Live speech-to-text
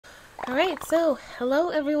Alright, so hello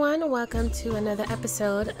everyone, welcome to another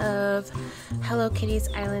episode of Hello Kitty's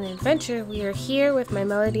Island Adventure. We are here with my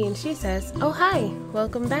Melody and she says, oh hi,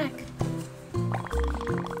 welcome back.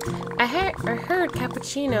 I heard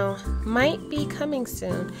cappuccino might be coming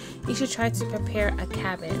soon. You should try to prepare a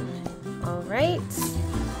cabin. Alright.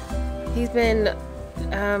 He's been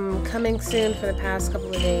coming soon for the past couple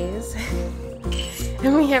of days.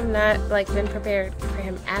 And we have not been prepared for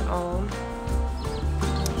him at all.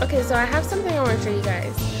 Okay, so I have something I want to show you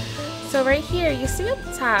guys. So right here, you see up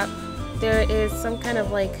top, there is some kind of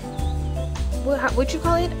what you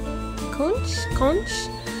call it? Conch?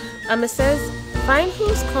 It says, find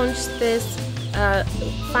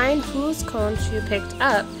whose conch you picked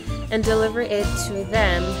up and deliver it to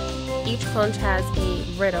them. Each conch has a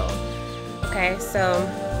riddle. Okay, so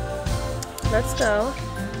let's go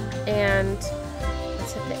and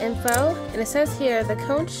let's hit the info. And it says here, the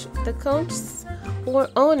conch's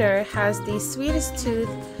owner has the sweetest tooth,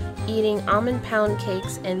 eating almond pound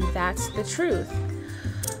cakes, and that's the truth.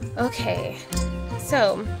 Okay,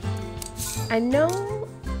 so I know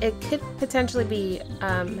it could potentially be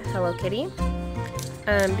Hello Kitty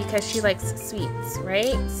because she likes sweets,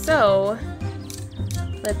 right? So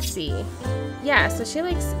let's see. Yeah, so she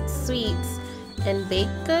likes sweets and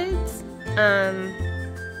baked goods. I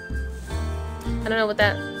don't know what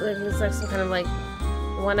that looks like, some kind of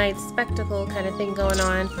one-eyed spectacle kind of thing going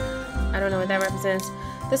on. I don't know what that represents.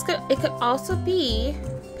 It could also be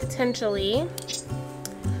potentially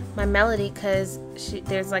my Melody, because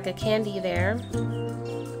there's a candy there.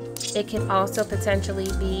 It can also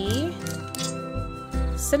potentially be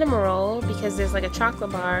Cinnamoroll, because there's a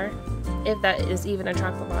chocolate bar, if that is even a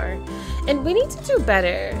chocolate bar. And we need to do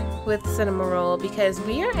better with Cinnamoroll because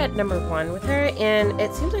we are at number 1 with her, and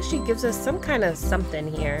it seems like she gives us some kind of something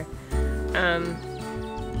here.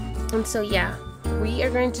 And so yeah, we are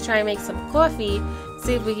going to try and make some coffee,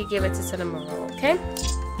 see if we could give it to Cinnamoroll, okay?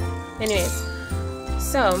 Anyways,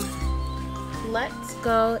 so let's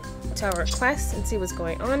go to our quest and see what's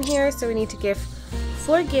going on here. So we need to give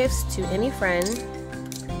 4 gifts to any friend.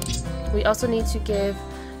 We also need to give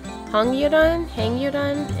Hang Yudan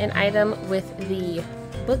an item with the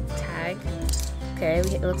book tag. Okay,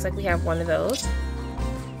 it looks like we have one of those.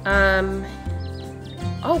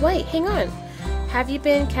 Oh wait, hang on. Have you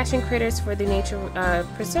been catching critters for the nature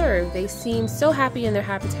preserve? They seem so happy in their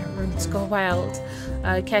habitat rooms. Go wild.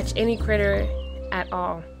 Catch any critter at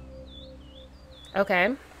all.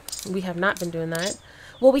 Okay, we have not been doing that.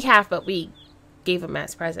 Well, we have, but we gave them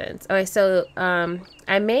as presents. Okay, so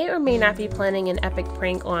I may or may not be planning an epic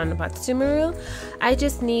prank on Badtz-maru. I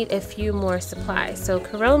just need a few more supplies. So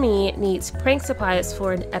Kuromi needs prank supplies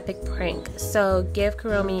for an epic prank. So give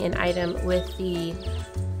Kuromi an item with the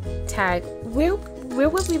tag. Where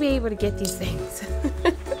would we be able to get these things?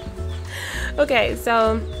 Okay,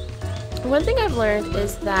 so one thing I've learned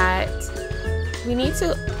is that we need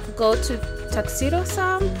to go to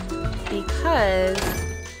Tuxedo-san because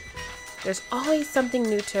there's always something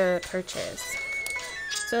new to purchase.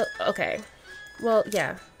 So, okay. Well,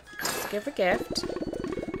 yeah. Let's give a gift.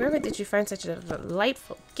 Where did you find such a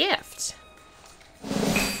delightful gift?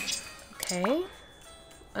 Okay.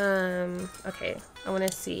 Okay. I want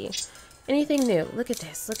to see. Anything new? Look at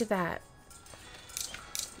this. Look at that.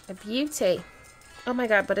 A beauty. Oh my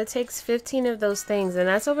god, but it takes 15 of those things, and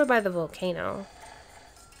that's over by the volcano.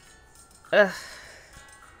 Ugh.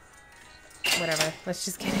 Whatever. Let's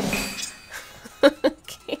just get it.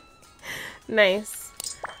 Okay. Nice.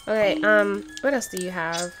 Okay, what else do you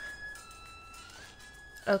have?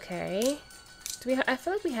 Okay. Do we I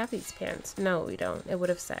feel like we have these pants. No, we don't. It would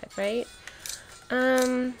have said, right?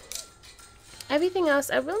 Everything else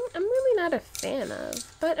I'm really not a fan of.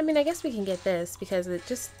 But I mean, I guess we can get this because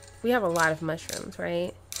we have a lot of mushrooms,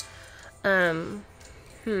 right?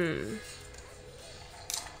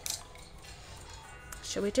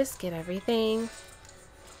 Should we just get everything?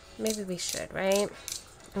 Maybe we should, right?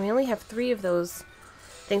 And we only have 3 of those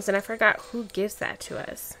things, and I forgot who gives that to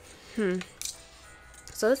us.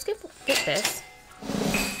 So let's get this.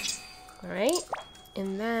 Alright.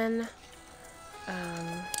 And then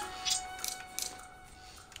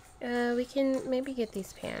we can maybe get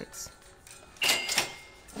these pants.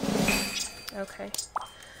 Okay.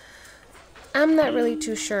 I'm not really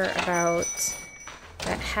too sure about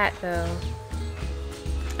that hat though.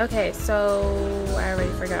 Okay, so I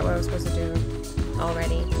already forgot what I was supposed to do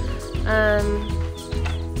already.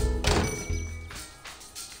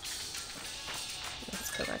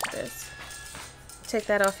 Let's go like this. Take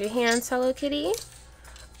that off your hands, Hello Kitty.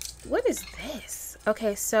 What is this?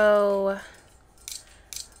 Okay, so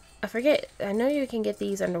I forget. I know you can get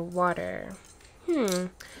these underwater. I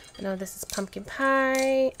know this is pumpkin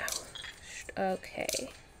pie. Oh,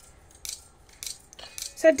 okay.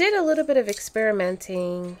 So I did a little bit of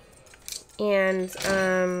experimenting, and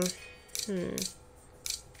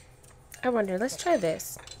I wonder, let's try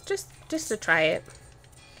this. Just to try it.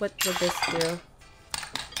 What would this do?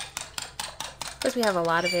 Because we have a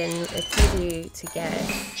lot of it and it's easy to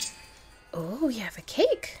get. Oh, we have a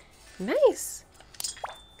cake. Nice.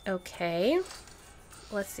 Okay.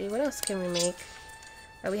 Let's see, what else can we make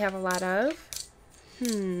that we have a lot of?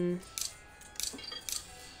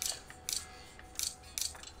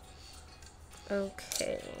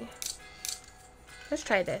 Okay. Let's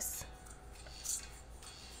try this.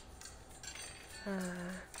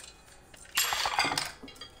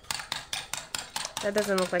 That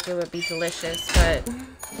doesn't look like it would be delicious, but...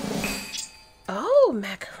 Oh,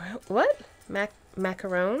 macaron. What?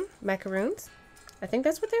 Macaroons? I think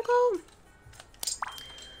that's what they're called.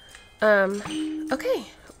 Okay.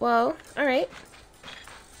 Well, alright.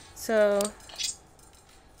 So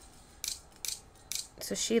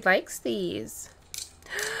she likes these.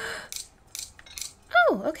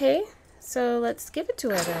 Oh, okay. So let's give it to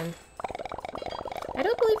her then. I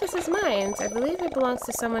don't believe this is mine. I believe it belongs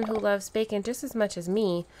to someone who loves bacon just as much as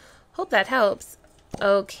me. Hope that helps.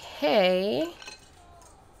 Okay.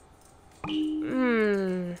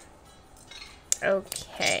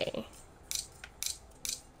 Okay.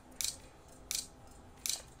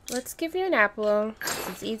 Let's give you an apple.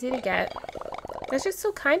 It's easy to get. That's just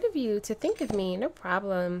so kind of you to think of me. No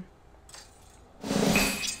problem.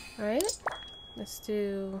 Alright. Let's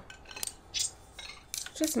do...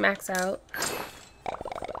 Just max out.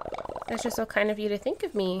 That's just so kind of you to think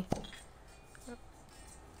of me.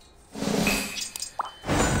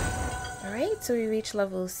 Alright, so we reach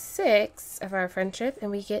level 6 of our friendship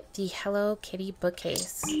and we get the Hello Kitty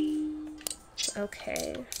bookcase.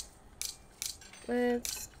 Okay.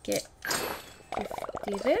 Let's do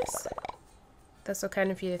this. That's so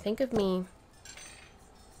kind of you to think of me.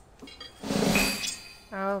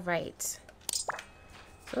 Alright.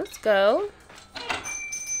 So let's go.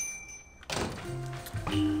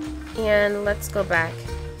 And let's go back.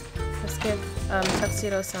 Let's give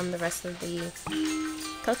Tuxedo some the rest of the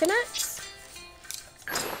coconuts.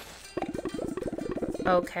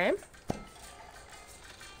 Okay.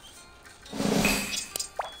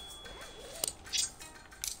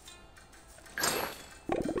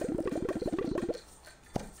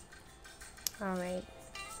 Alright.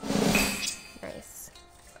 Nice.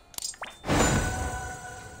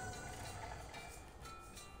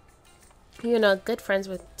 You know, good friends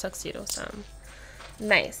with Tuxedo Sam.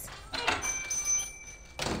 Nice.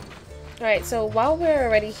 Alright, so while we're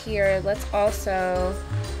already here, let's also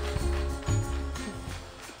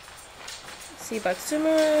see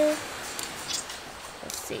Badtz-maru.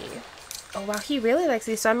 Let's see. Oh wow, he really likes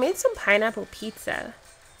these. So I made some pineapple pizza.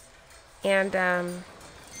 And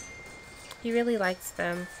he really likes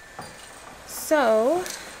them. So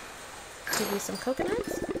give you some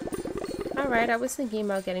coconuts. Alright, I was thinking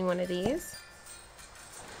about getting one of these.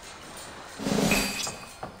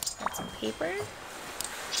 Got some paper.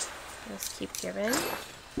 Let's keep giving.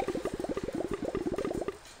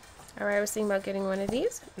 Alright, I was thinking about getting one of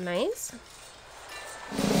these. Nice.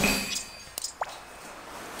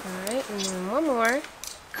 Alright, and then one more.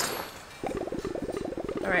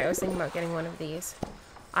 Alright, I was thinking about getting one of these.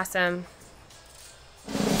 Awesome.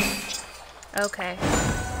 Okay.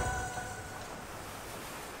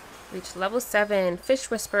 Reach level 7. Fish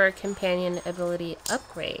Whisperer Companion Ability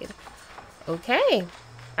Upgrade. Okay.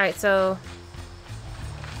 Alright, so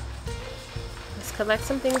let's collect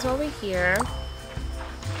some things while we're here.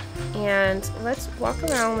 And let's walk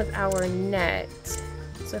around with our net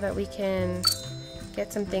so that we can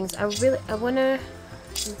get some things. I wanna,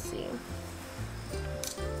 let's see.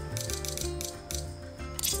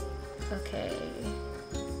 Okay.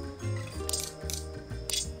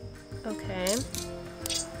 Okay.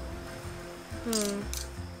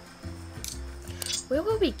 Where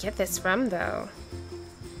will we get this from, though?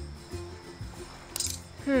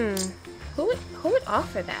 Who would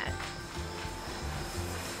offer that?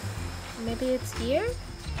 Maybe it's here?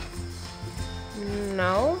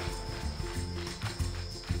 No.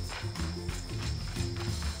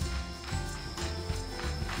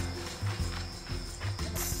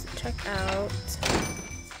 Let's check out.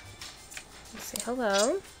 Let's say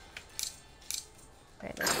hello.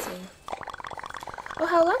 Alright, let's see. Oh,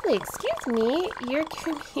 how lovely. Excuse me. You're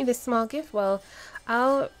giving me this small gift. Well,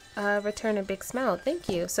 I'll return a big smile. Thank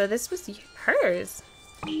you. So this was hers.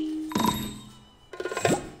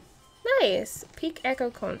 Nice. Peak Echo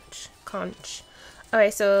Conch.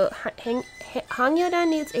 Alright, so Hangyoda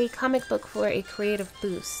needs a comic book for a creative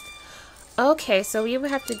boost. Okay, so we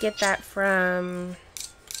would have to get that from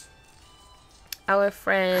our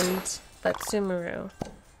friend Badtz-maru.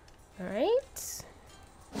 Alright.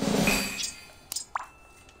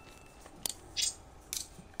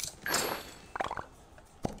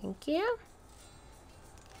 Thank you.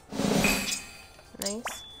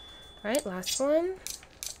 Nice. Alright, last one.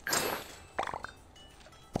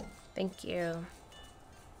 Thank you.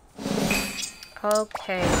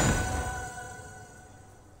 Okay.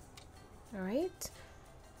 Alright.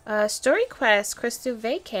 Story quest, Crystal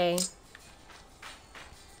Vacay.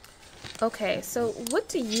 Okay, so what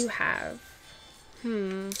do you have?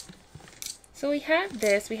 So we have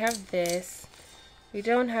this, we have this. We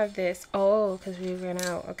don't have this. Oh, because we ran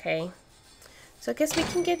out. Okay. So I guess we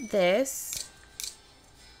can get this.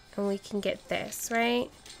 And we can get this, right?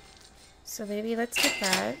 So maybe let's get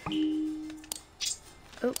that.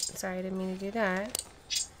 Oh, sorry, I didn't mean to do that.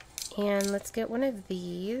 And let's get one of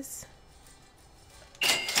these.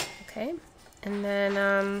 Okay. And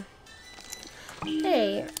then,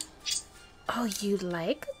 hey. Oh, you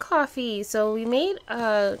like coffee. So we made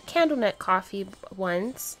a candlenut coffee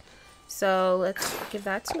once. So let's give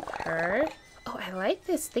that to her. Oh, I like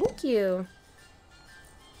this. Thank you.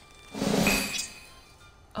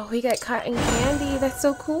 Oh, we got cotton candy. That's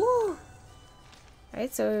so cool.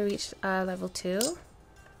 Alright, so we reached level 2.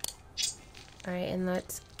 Alright, and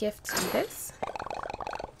let's gift you this.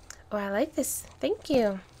 Oh, I like this. Thank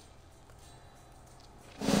you.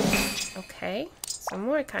 Okay, some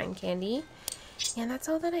more cotton candy. And that's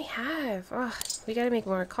all that I have. Oh, we gotta make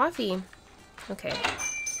more coffee. Okay.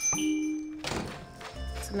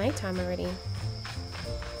 It's nighttime already.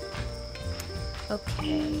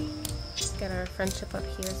 Okay. Let's get our friendship up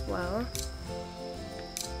here as well.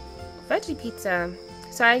 Veggie pizza.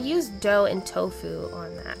 So I used dough and tofu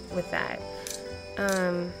on that with that.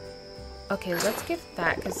 Okay, let's get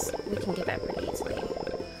that because we can get that pretty easily.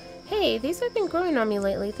 Hey, these have been growing on me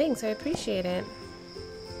lately. Thanks, I appreciate it.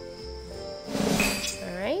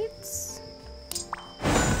 Alright.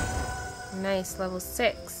 Nice, level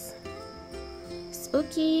 6.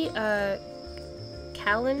 Spooky,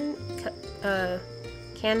 candelabra?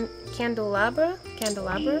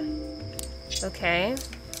 Okay.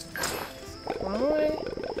 One more.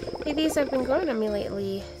 Hey, these have been growing on me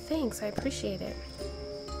lately. Thanks, I appreciate it.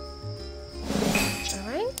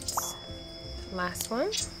 Alright. Last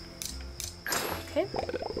one. Okay.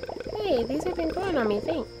 Hey, these have been growing on me.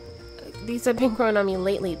 These have been growing on me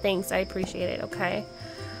lately. Thanks, I appreciate it. Okay.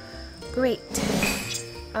 Great.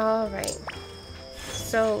 Alright.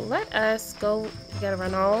 So let us go. We gotta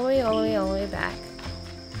run all the way back.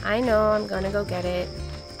 I know, I'm gonna go get it.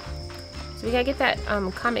 So we gotta get that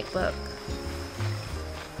comic book.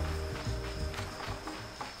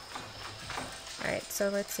 Alright, so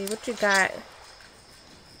let's see what you got.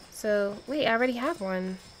 So, wait, I already have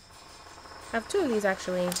one. I have 2 of these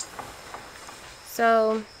actually.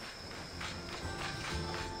 So,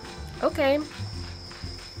 okay.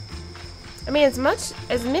 I mean, as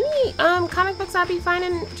many comic books I'll be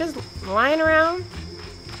finding just lying around,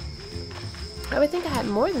 I would think I had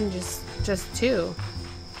more than just 2.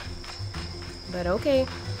 But okay.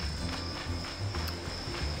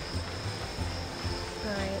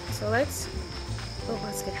 Alright, so let's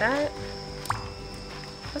get that.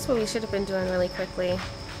 That's what we should have been doing really quickly.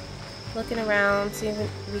 Looking around, see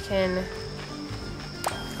if we can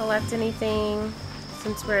collect anything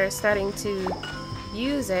since we're starting to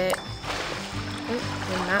use it. Oh,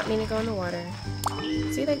 did not mean to go in the water.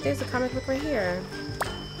 See, like there's a comic book right here.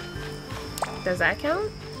 Does that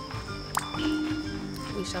count?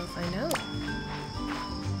 We shall find out.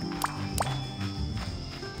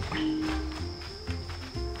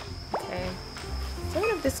 Okay. So I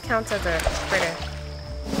wonder if this counts as a critter.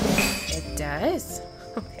 It does.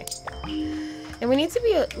 Okay. And we need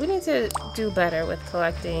to do better with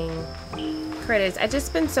collecting critters. I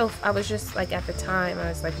was just like at the time I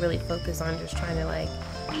was like really focused on just trying to like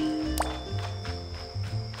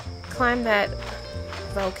climb that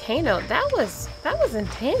volcano. That was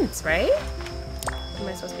intense, right? Am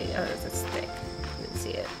I supposed to be? Oh, it's a stick. I didn't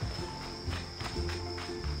see it.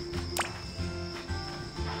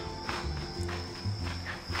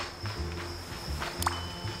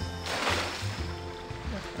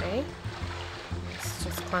 Okay. Let's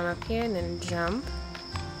just climb up here and then jump.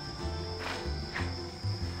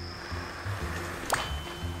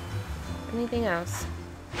 Anything else?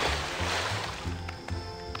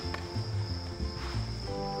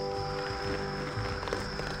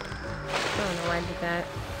 I don't know why I did that.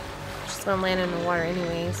 Just gonna land in the water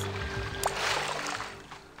anyways.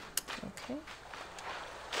 Okay.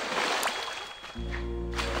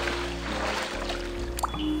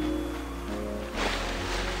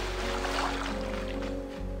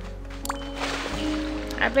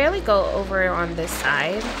 I barely go over on this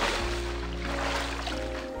side.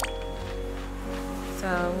 So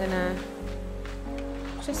I'm gonna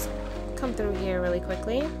just come through here really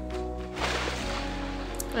quickly.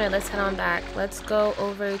 Alright, let's head on back. Let's go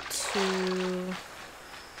over to...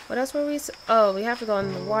 What else were we... Oh, we have to go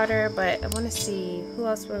in the water, but I want to see... Who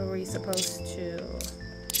else were we supposed to...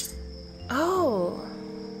 Oh!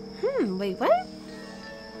 Wait, what?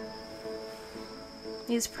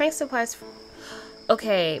 Use prank supplies...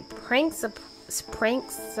 Okay,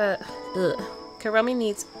 Kuromi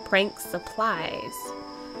needs prank supplies.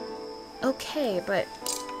 Okay, but...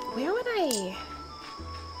 Where would I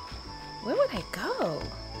go?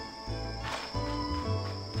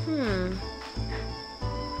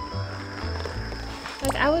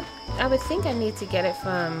 Like I would think I need to get it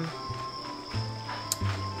from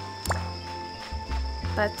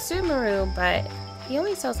Badtz-maru, but he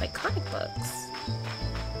only sells like comic books.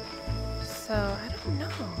 So I don't know.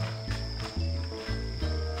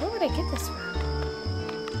 Where would I get this from?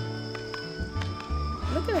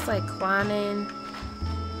 Look at us like climbing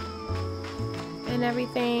and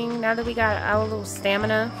everything. Now that we got our little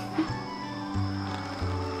stamina.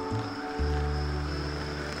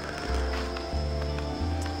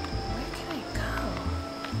 Where can I go?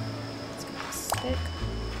 Let's get a stick.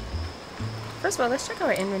 First of all, let's check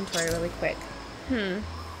our inventory really quick.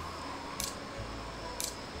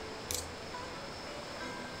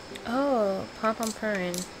 Oh, pom-pom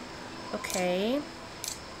purin. Okay.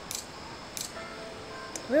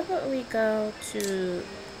 Where would we go to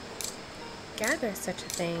gather such a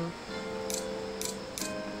thing?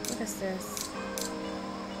 What is this?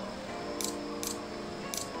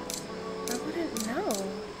 I wouldn't know.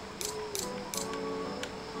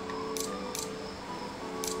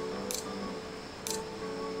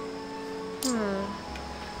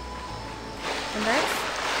 And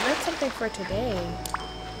that's something for today.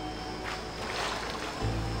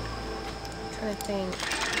 I'm trying to think.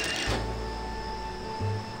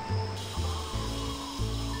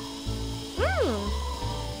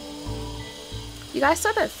 You guys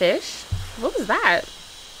saw that fish? What was that?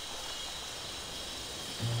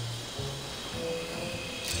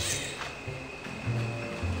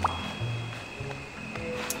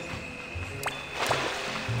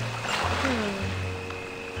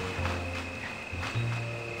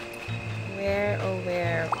 Where, oh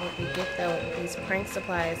where would we get these prank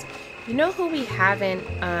supplies? You know who we haven't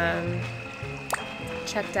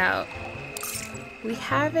checked out? We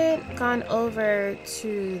haven't gone over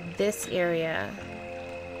to this area.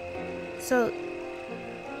 So,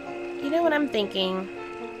 you know what I'm thinking?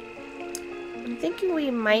 I'm thinking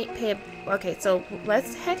we might pay... Okay, so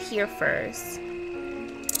let's head here first.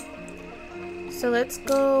 So let's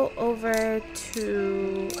go over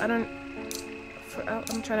to...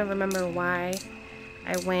 I'm trying to remember why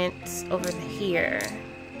I went over here.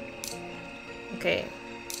 Okay.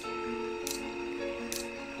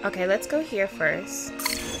 Okay, let's go here first.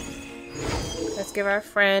 Let's give our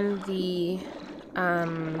friend the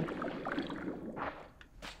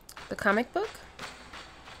comic book.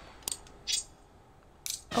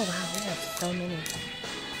 Oh wow, we have so many.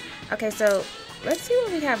 Okay, so let's see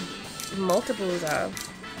what we have multiples of.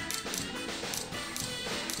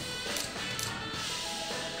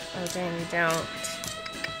 Oh dang, we don't.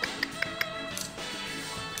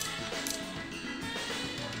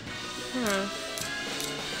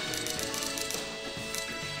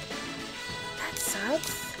 That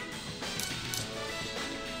sucks.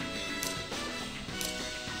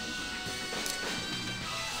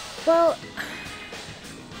 Well,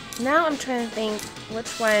 now I'm trying to think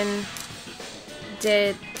which one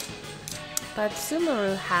did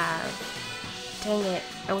Badtz-maru have? Dang it,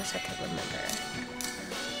 I wish I could remember.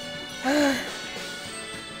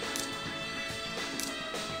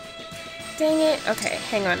 Dang it. Okay,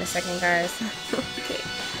 hang on a second, guys. Okay.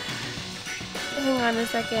 Hang on a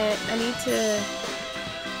second. I need to...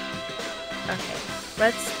 Okay,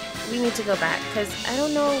 we need to go back, because I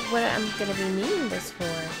don't know what I'm going to be needing this for.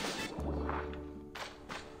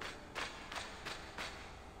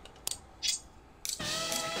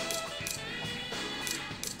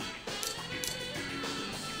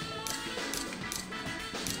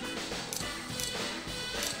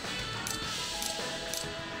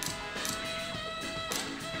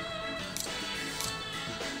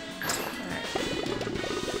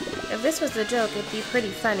 If this was a joke, it'd be pretty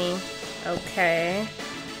funny. Okay.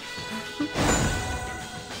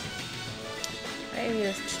 I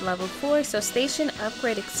reached level 4, so station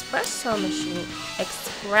upgrade espresso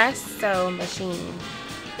machine.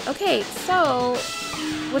 Okay, so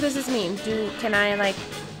what does this mean? Can I like,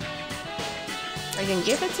 are you gonna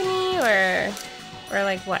give it to me, or Or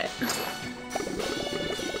like what?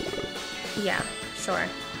 Yeah, sure.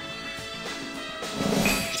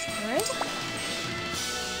 Alright.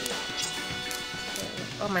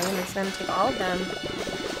 Oh my goodness, then take all of them.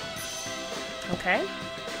 Okay.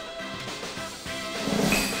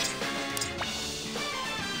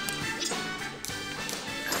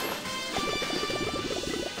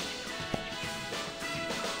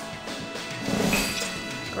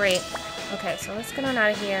 Great. Okay, so let's get on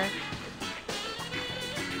out of here.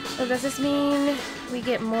 So does this mean we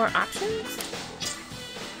get more options?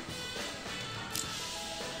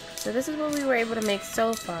 So this is what we were able to make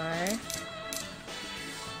so far.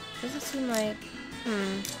 Doesn't seem like...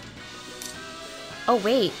 Oh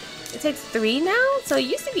wait, it takes 3 now? So it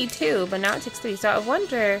used to be 2, but now it takes 3. So I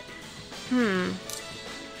wonder... I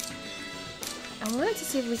wanted to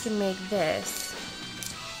see if we can make this.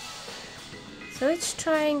 So let's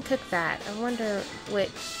try and cook that. I wonder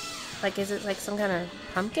what... Like, is it like some kind of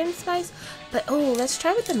pumpkin spice? But, oh, let's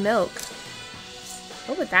try with the milk.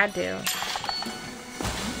 What would that do?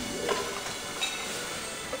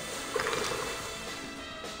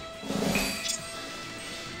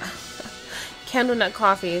 Candle nut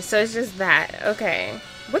coffee. So it's just that. Okay.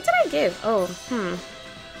 What did I give? Oh,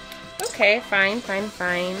 Okay, fine.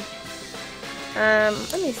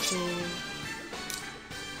 Let me see.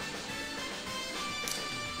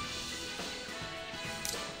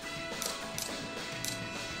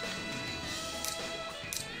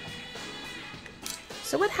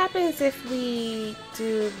 So what happens if we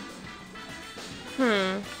do...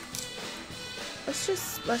 Let's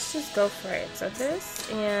just go for it. So this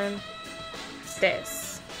and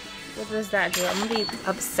this. What does that do? I'm gonna be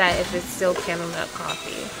upset if it's still candle nut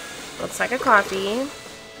coffee. Looks like a coffee.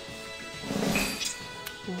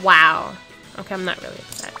 Wow. Okay, I'm not really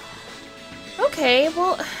upset. Okay,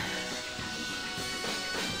 well...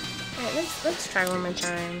 Alright, let's try one more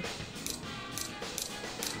time.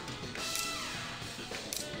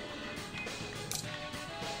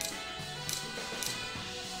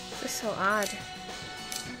 This is so odd.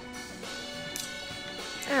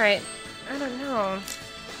 Alright, I don't know.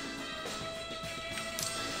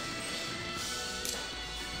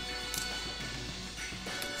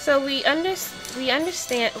 So we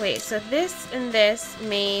understand. Wait, so this and this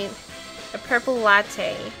made a purple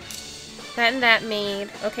latte. That and that made.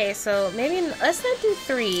 Okay, so maybe let's not do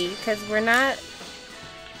 3 because we're not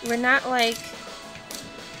like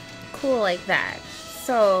cool like that.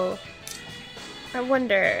 So I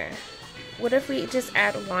wonder, what if we just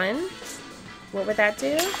add 1? What would that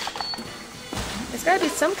do? It's gotta be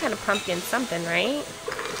some kind of pumpkin something, right?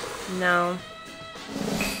 No.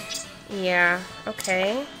 Yeah,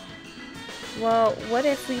 okay. Well, what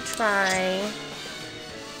if we try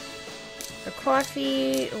the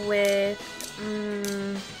coffee with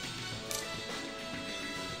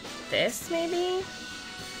this maybe?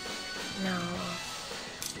 No.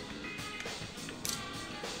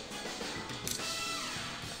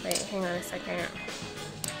 Wait, hang on a second.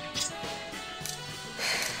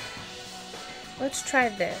 Let's try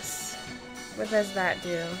this. What does that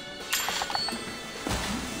do?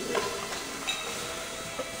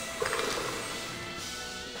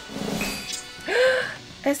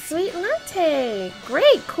 A sweet latte!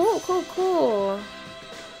 Great! Cool.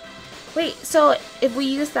 Wait, so if we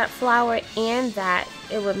use that flour and that,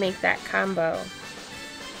 it would make that combo.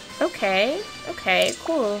 Okay,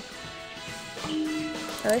 cool.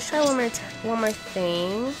 Now let's try one more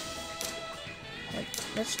thing.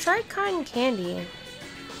 Let's try cotton candy.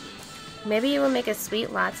 Maybe it will make a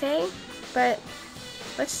sweet latte, but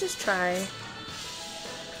let's just try.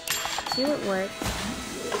 See what works.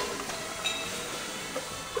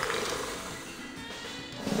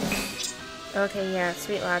 Okay, yeah,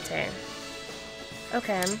 sweet latte.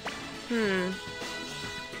 Okay. Okay,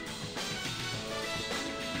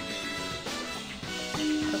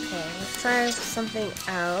 let's try something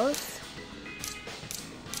else.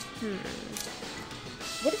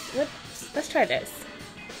 Let's try this.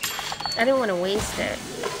 I didn't want to waste it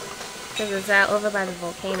because it's out over by the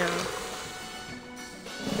volcano.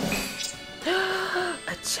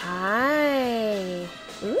 A chai.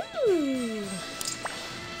 Ooh.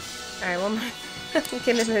 Alright, one more. I'm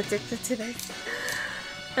getting addicted to this.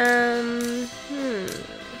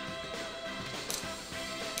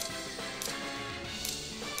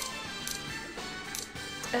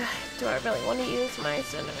 Do I really want to use my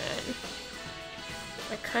cinnamon?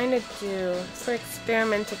 I kind of do. For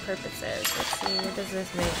experimental purposes. Let's see, what does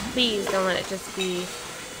this make? Please don't let it just be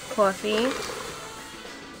coffee.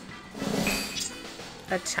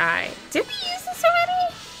 A chai. Did we use this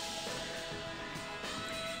already?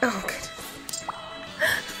 Oh, goodness.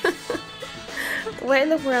 What in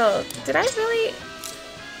the world? Did I really?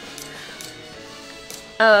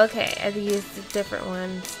 Oh, okay. I used the different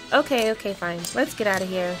ones. Okay, okay, fine. Let's get out of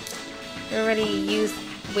here. We already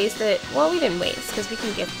wasted. Well, we didn't waste because we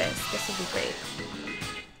can gift this. This would be great.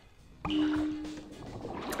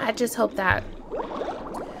 I just hope that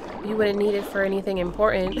you wouldn't need it for anything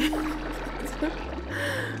important.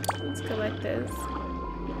 Let's collect this.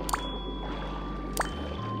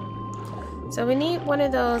 So we need one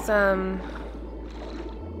of those,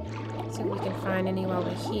 see if we can find any while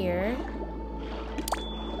we're here.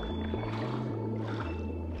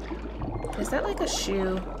 Is that like a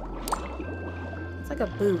shoe? It's like a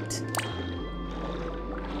boot.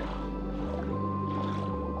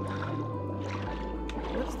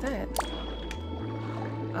 What's that?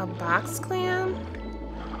 A box clam?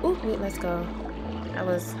 Ooh, wait, let's go. I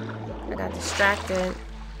got distracted.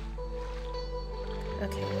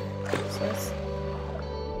 Okay, so let's...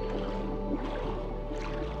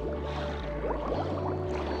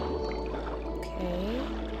 Okay.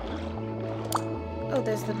 Oh,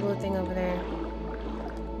 there's the blue thing over there.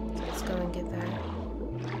 Let's go and get that.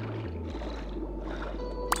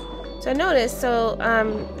 So I noticed, so,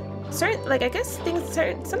 certain, like, I guess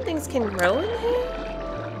some things can grow in here.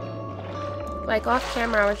 Like, off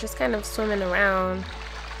camera, I was just kind of swimming around,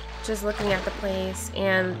 just looking at the place,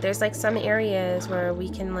 and there's, like, some areas where we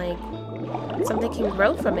can, like, something can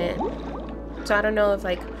grow from it. So I don't know if,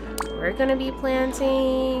 like, we're gonna be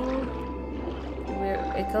planting.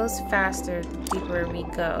 It goes faster the deeper we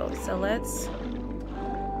go. So let's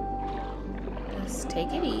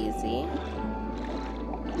take it easy.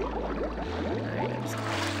 Alright,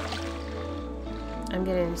 I'm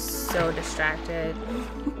getting so distracted.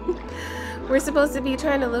 We're supposed to be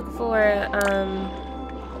trying to look for,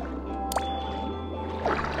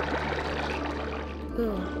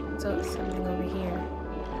 ooh, so it's something over here.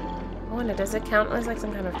 I wonder, does it count as like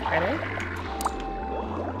some kind of credit?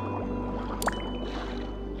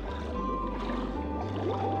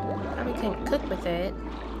 Probably can't cook with it.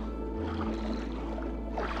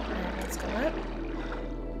 Alright, let's go up.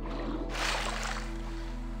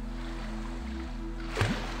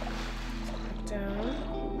 Down.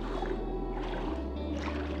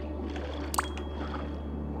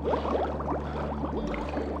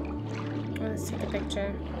 Let's take a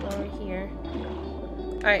picture while we're here.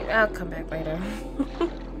 Alright, I'll come back later.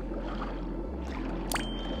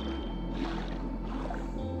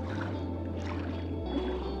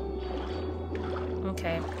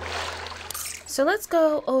 Okay. So let's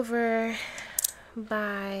go over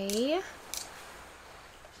by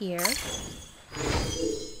here.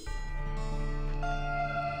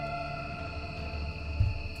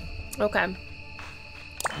 Okay.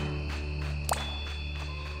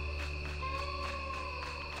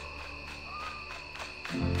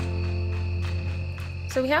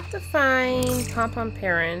 So we have to find Pom-Pom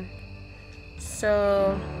Parent.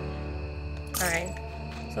 So, alright.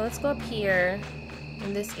 So let's go up here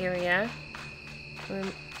in this area.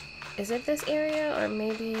 Is it this area or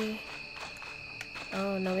maybe...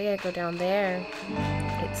 Oh no, we gotta go down there,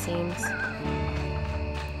 it seems.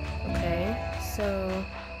 Okay, so...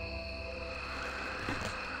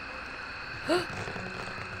 Oh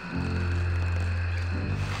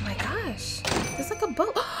my gosh, there's like a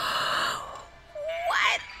boat.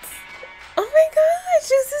 What? Oh my gosh,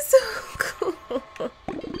 this is so cool.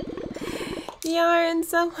 Yarn,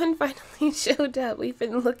 someone finally showed up. We've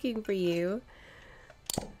been looking for you.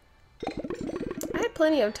 I had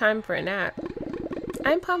plenty of time for a nap.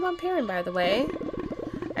 I'm Pom-Pom Parent, by the way.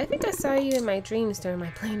 I think I saw you in my dreams during my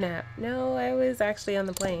plane nap. No, I was actually on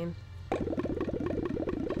the plane.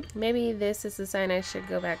 Maybe this is a sign I should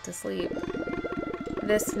go back to sleep.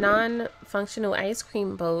 This non-functional ice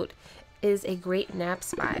cream boat is a great nap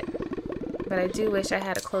spot. But I do wish I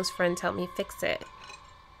had a close friend to help me fix it.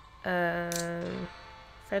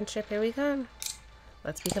 Friendship, here we come.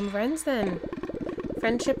 Let's become friends then.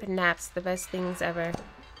 Friendship and naps, the best things ever.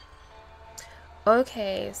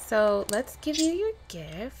 Okay, so let's give you your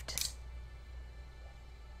gift.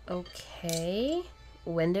 Okay.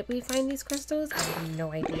 When did we find these crystals? I have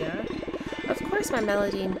no idea. Of course my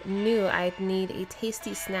Melody knew I'd need a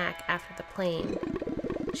tasty snack after the plane.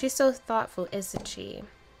 She's so thoughtful, isn't she?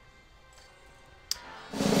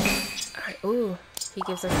 Alright, ooh, he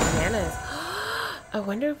gives us bananas. I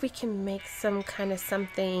wonder if we can make some kind of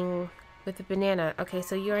something with the banana. Okay,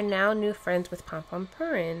 so you are now new friends with Pom-Pom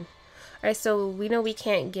Parent. Alright, so we know we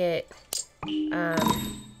can't get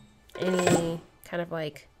any kind of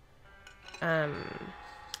like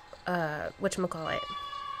whatchamacallit,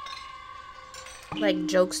 like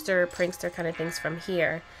jokester, prankster kind of things from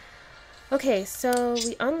here. Okay, so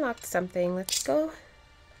we unlocked something. Let's go.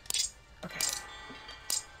 Okay.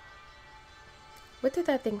 What did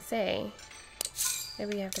that thing say?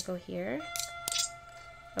 Maybe we have to go here.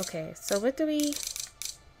 Okay, so what do we...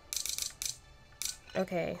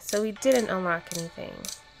 Okay, so we didn't unlock anything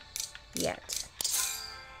yet.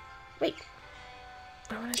 Wait.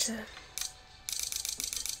 I wanted to...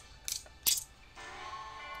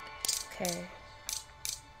 Okay.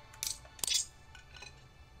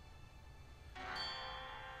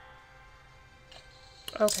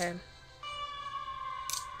 Okay.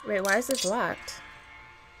 Wait, why is this locked?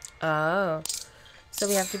 Oh. So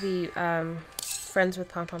we have to be friends with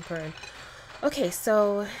Pom Pom Purr. Okay,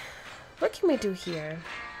 so what can we do here?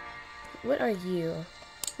 What are you?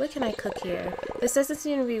 What can I cook here? This doesn't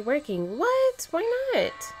seem to be working. What? Why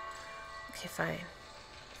not? Okay, fine.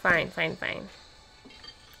 Fine.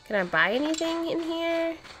 Can I buy anything in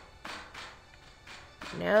here?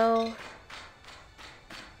 No.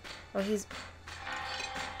 Oh, he's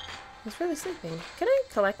really sleeping. Can I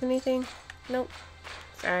collect anything? Nope.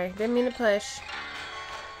 Sorry, didn't mean to push.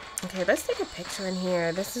 Okay, let's take a picture in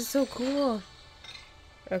here. This is so cool.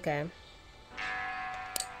 Okay.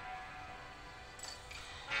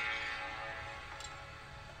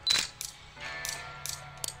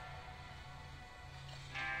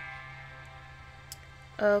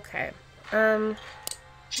 Okay.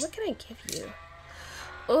 What can I give you?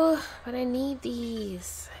 Oh, but I need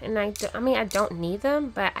these. And I mean, I don't need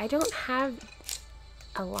them, but I don't have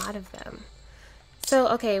a lot of them. So,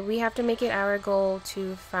 okay, we have to make it our goal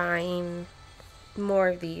to find more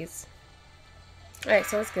of these. Alright,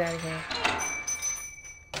 so let's get out of here.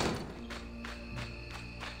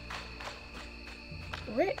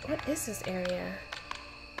 What is this area?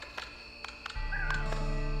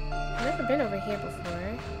 I've never been over here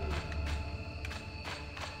before.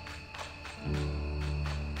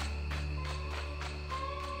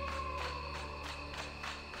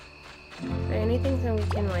 Is there anything that we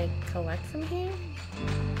can, like, collect from here?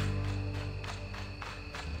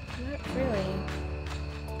 Not really.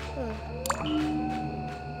 Oh.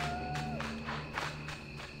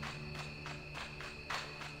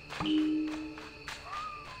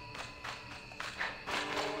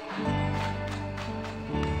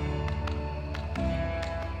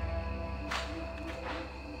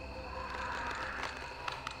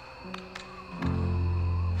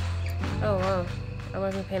 Oh, wow. I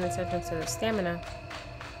wasn't paying attention to the stamina.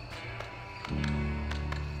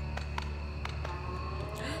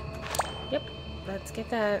 Yep, let's get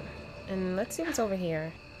that. And let's see what's over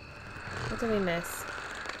here. What did we miss?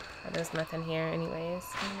 Oh, there's nothing here anyways.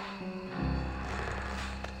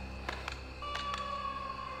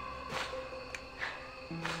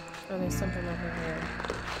 Oh, there's something over here.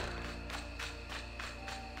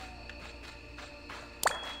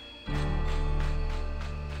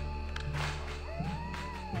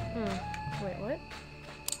 Wait, what?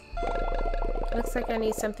 Looks like I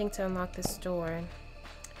need something to unlock this door.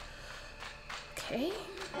 Okay.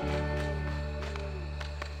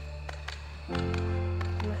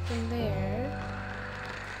 Nothing there.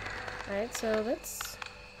 Alright, so let's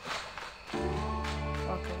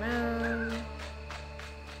walk around.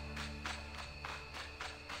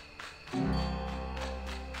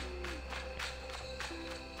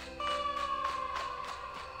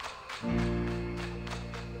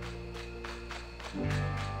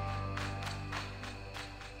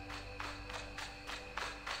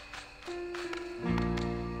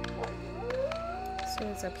 So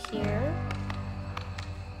it's up here.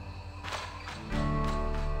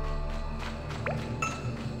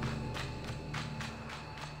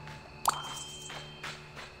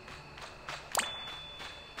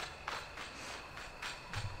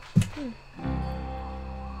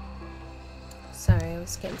 Sorry, I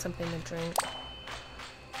was getting something to drink.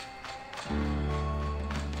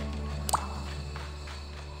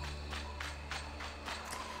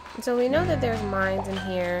 And so we know that there's mines in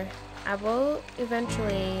here. I will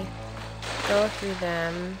eventually go through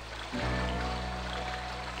them.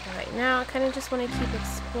 Right now, I kind of just want to keep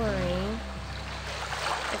exploring.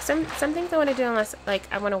 Like some things I want to do unless, like,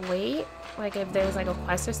 I want to wait. Like if there's like a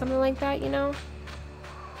quest or something like that, you know?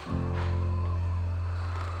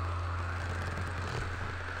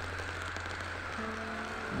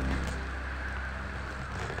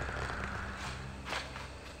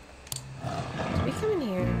 Did we come in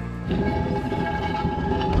here?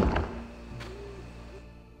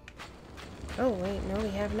 Oh wait, no we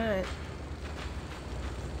have not.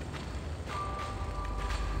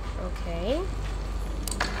 Okay.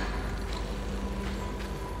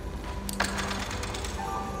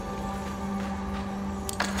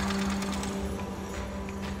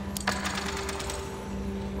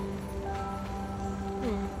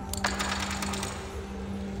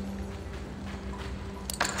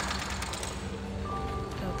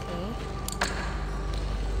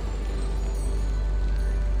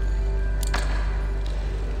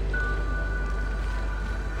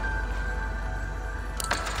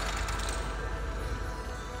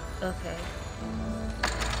 Okay.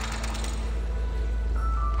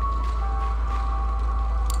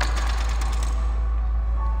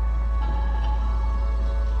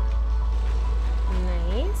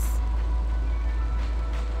 Nice.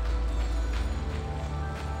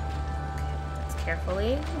 Okay, that's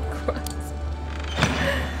carefully cross.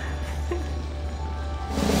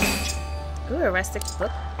 Ooh, a rustic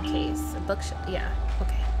bookcase. A bookshelf. Yeah,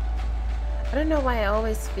 okay. I don't know why I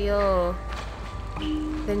always feel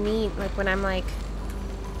the need, like when I'm like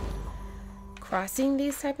crossing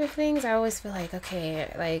these type of things, I always feel like,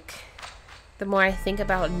 okay, like the more I think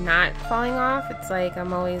about not falling off, it's like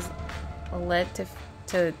I'm always led to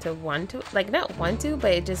want to, like not want to,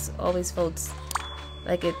 but it just always feels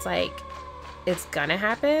like it's gonna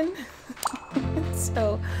happen.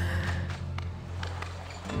 So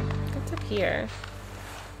what's up here?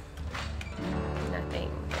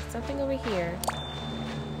 Nothing. There's something over here.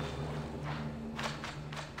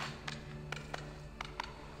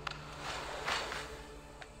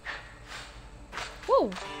 Whoa,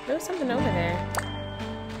 there was something over there.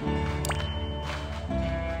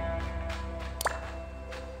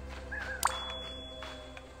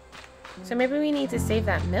 So maybe we need to save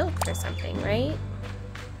that milk for something, right?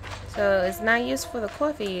 So it's not used for the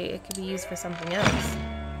coffee, it could be used for something else.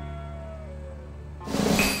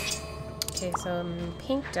 Okay, so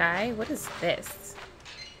pink dye, what is this?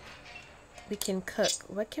 We can cook.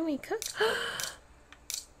 What can we cook?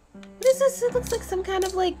 What is this? It looks like some kind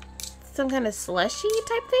of slushy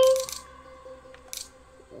type thing.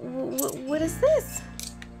 What is this?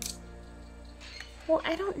 Well,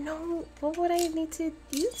 I don't know. What would I need to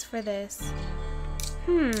use for this?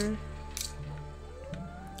 Oh,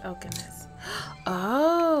 goodness.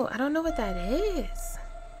 Oh, I don't know what that is.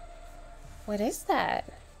 What is that?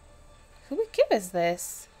 Who would give us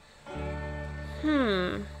this?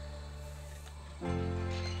 Who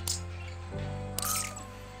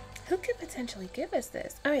could potentially give us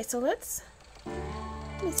this? Alright, so let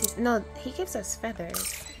me see. No, he gives us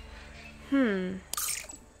feathers. Who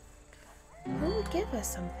would give us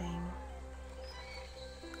something?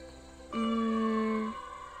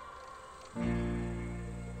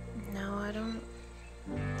 No, I don't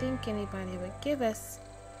think anybody would give us.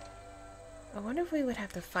 I wonder if we would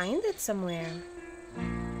have to find it somewhere.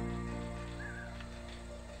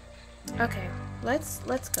 Okay, let's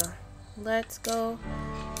go. Let's go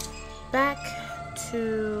back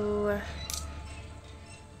to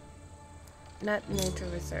not nature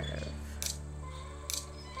reserve.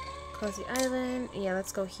 Cozy Island. Yeah,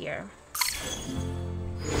 let's go here.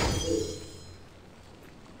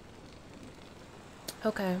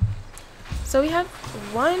 Okay. So we have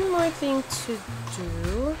one more thing to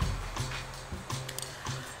do.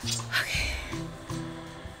 Okay.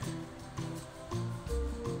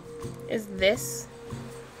 Is this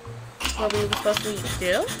what we were supposed to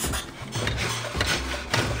do?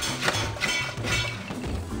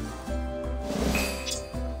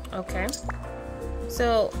 Okay.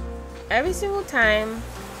 So every single time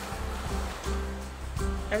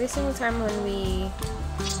when we...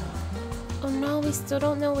 Oh no, we still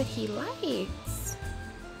don't know what he likes.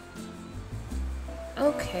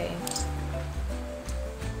 Okay.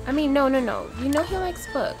 I mean, no. You know he likes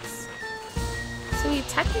books. So you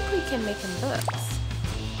technically can make him books.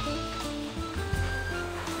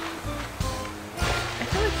 I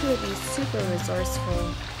feel like he would be super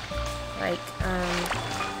resourceful. Like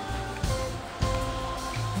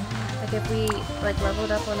if we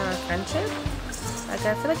leveled up on our friendship, I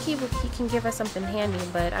feel like he can give us something handy,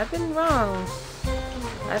 but I've been wrong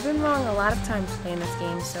a lot of times playing this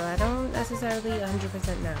game, so I don't necessarily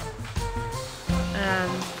 100% know.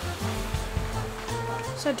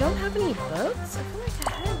 So I don't have any books? I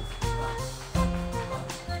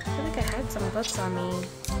feel like I had some books on me.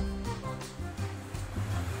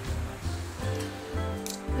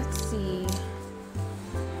 Let's see.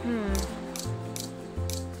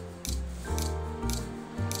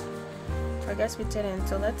 I guess we didn't,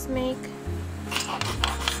 so let's make...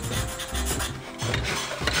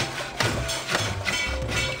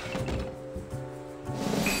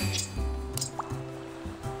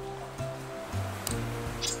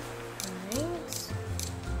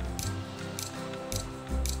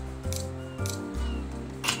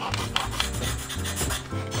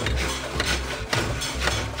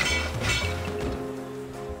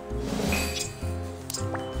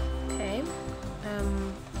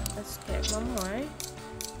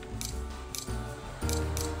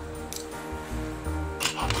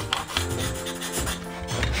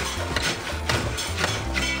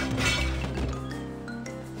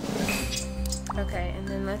 Okay, and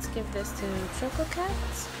then let's give this to Choco Cat.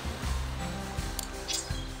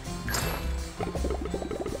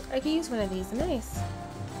 could use one of these. Nice.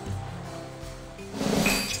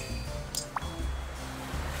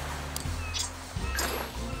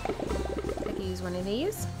 I could use one of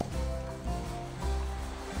these.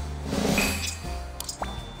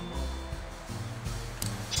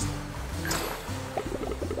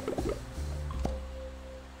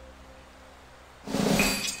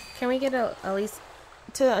 Can we get at least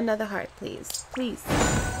to another heart, please? Please.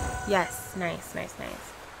 Yes. Nice, nice,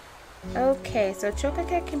 nice. Okay, so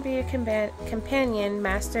Chococat can be your companion,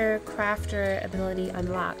 master crafter ability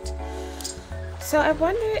unlocked. So I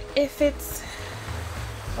wonder if it's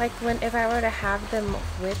like if I were to have them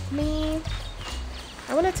with me.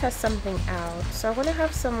 I want to test something out. So I want to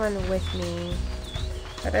have someone with me,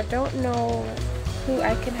 but I don't know who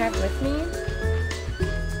I can have with me.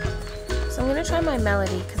 So I'm going to try my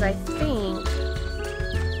Melody because I think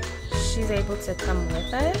she's able to come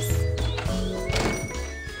with us.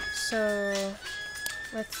 So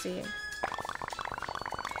let's see.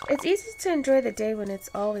 It's easy to enjoy the day when it's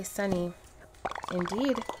always sunny.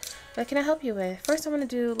 Indeed. What can I help you with? First, I'm going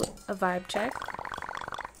to do a vibe check.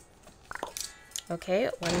 Okay,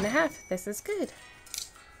 1.5. This is good.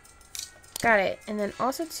 Got it. And then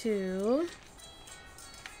also to...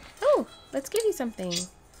 Oh, let's give you something.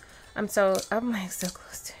 I'm like so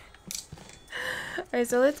close to it. Alright,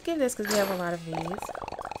 so let's give this because we have a lot of these.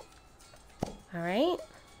 Alright.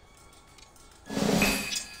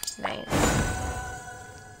 Nice.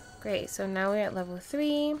 Great, so now we're at level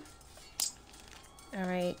 3.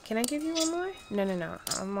 Alright, can I give you one more? No.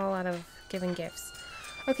 I'm all out of giving gifts.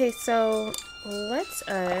 Okay, so let's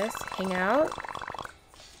us hang out.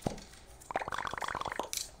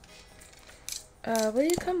 Will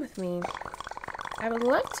you come with me? I would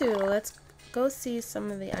love to. Let's go see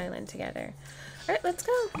some of the island together. Alright, let's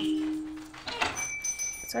go.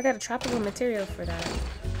 So I got a tropical material for that.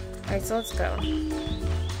 Alright, so let's go.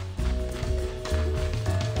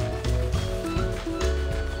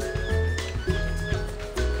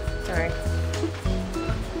 Sorry.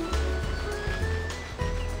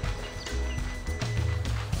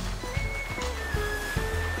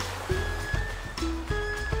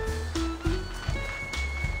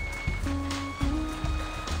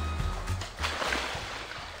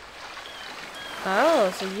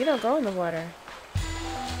 Oh, so you don't go in the water.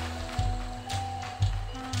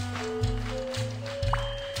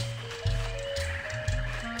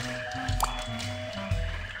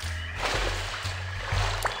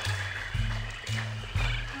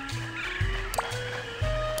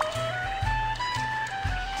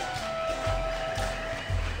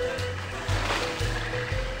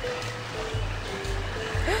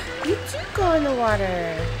 You do go in the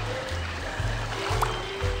water.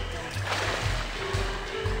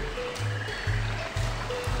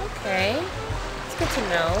 Okay, it's good to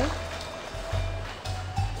know.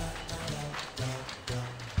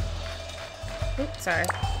 Oops, sorry.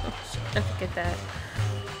 I forget that.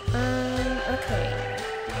 Okay.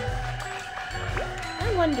 I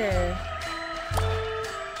wonder.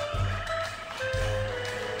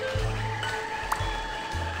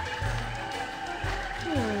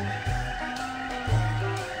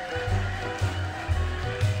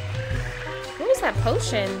 What was that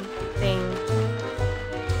potion thing?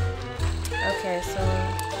 Okay, so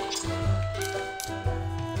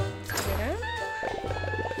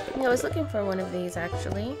I was looking for one of these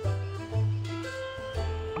actually.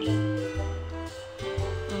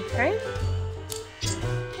 Okay.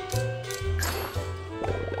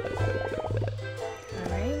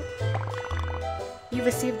 Alright. You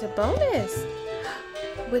received a bonus.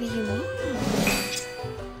 What do you mean?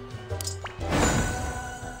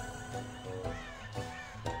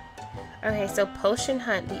 Okay, so potion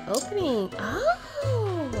hunt, the opening.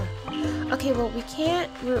 Oh! Okay, well we can't,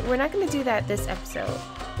 we're not going to do that this episode.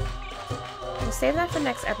 We'll save that for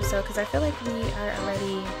next episode because I feel like we are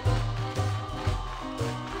already...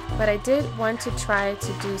 But I did want to try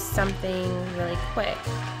to do something really quick.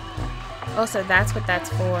 Oh, so that's what that's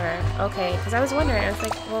for. Okay, because I was wondering, I was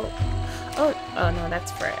like, well... Oh no,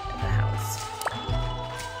 that's for the house.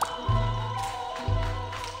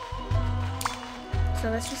 So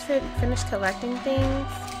let's just finish collecting things.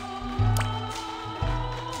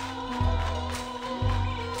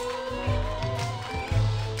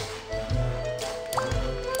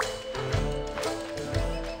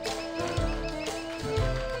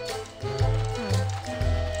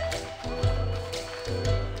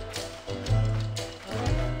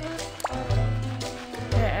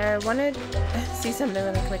 I want to see something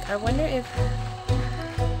really quick. I wonder if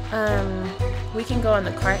we can go on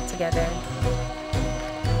the cart together.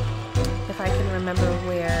 If I can remember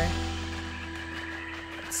where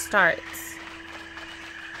it starts.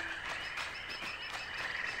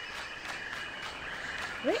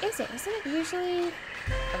 Where is it? Isn't it usually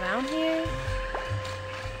around here?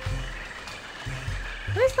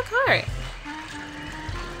 Where's the cart?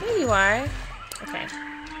 There you are. Okay.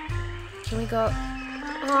 Can we go?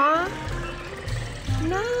 Aw.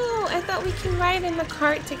 No, I thought we can ride in the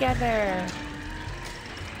cart together.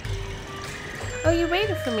 Oh, you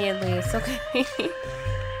waited for me at least. Okay.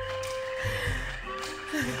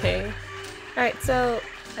 Okay. Alright, so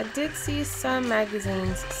I did see some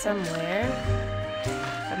magazines somewhere,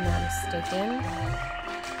 if I'm not mistaken.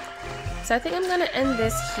 So I think I'm gonna end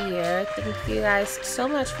this here. Thank you guys so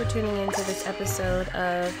much for tuning into this episode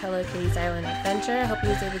of Hello Kitty's Island Adventure. I hope you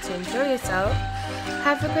was able to enjoy yourself.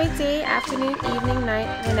 Have a great day, afternoon, evening,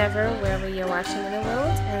 night, whenever, wherever you're watching in the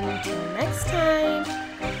world. And until next time,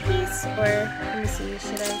 peace. Or let me see,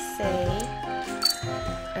 should I say?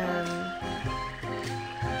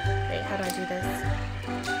 Wait, how do I do this?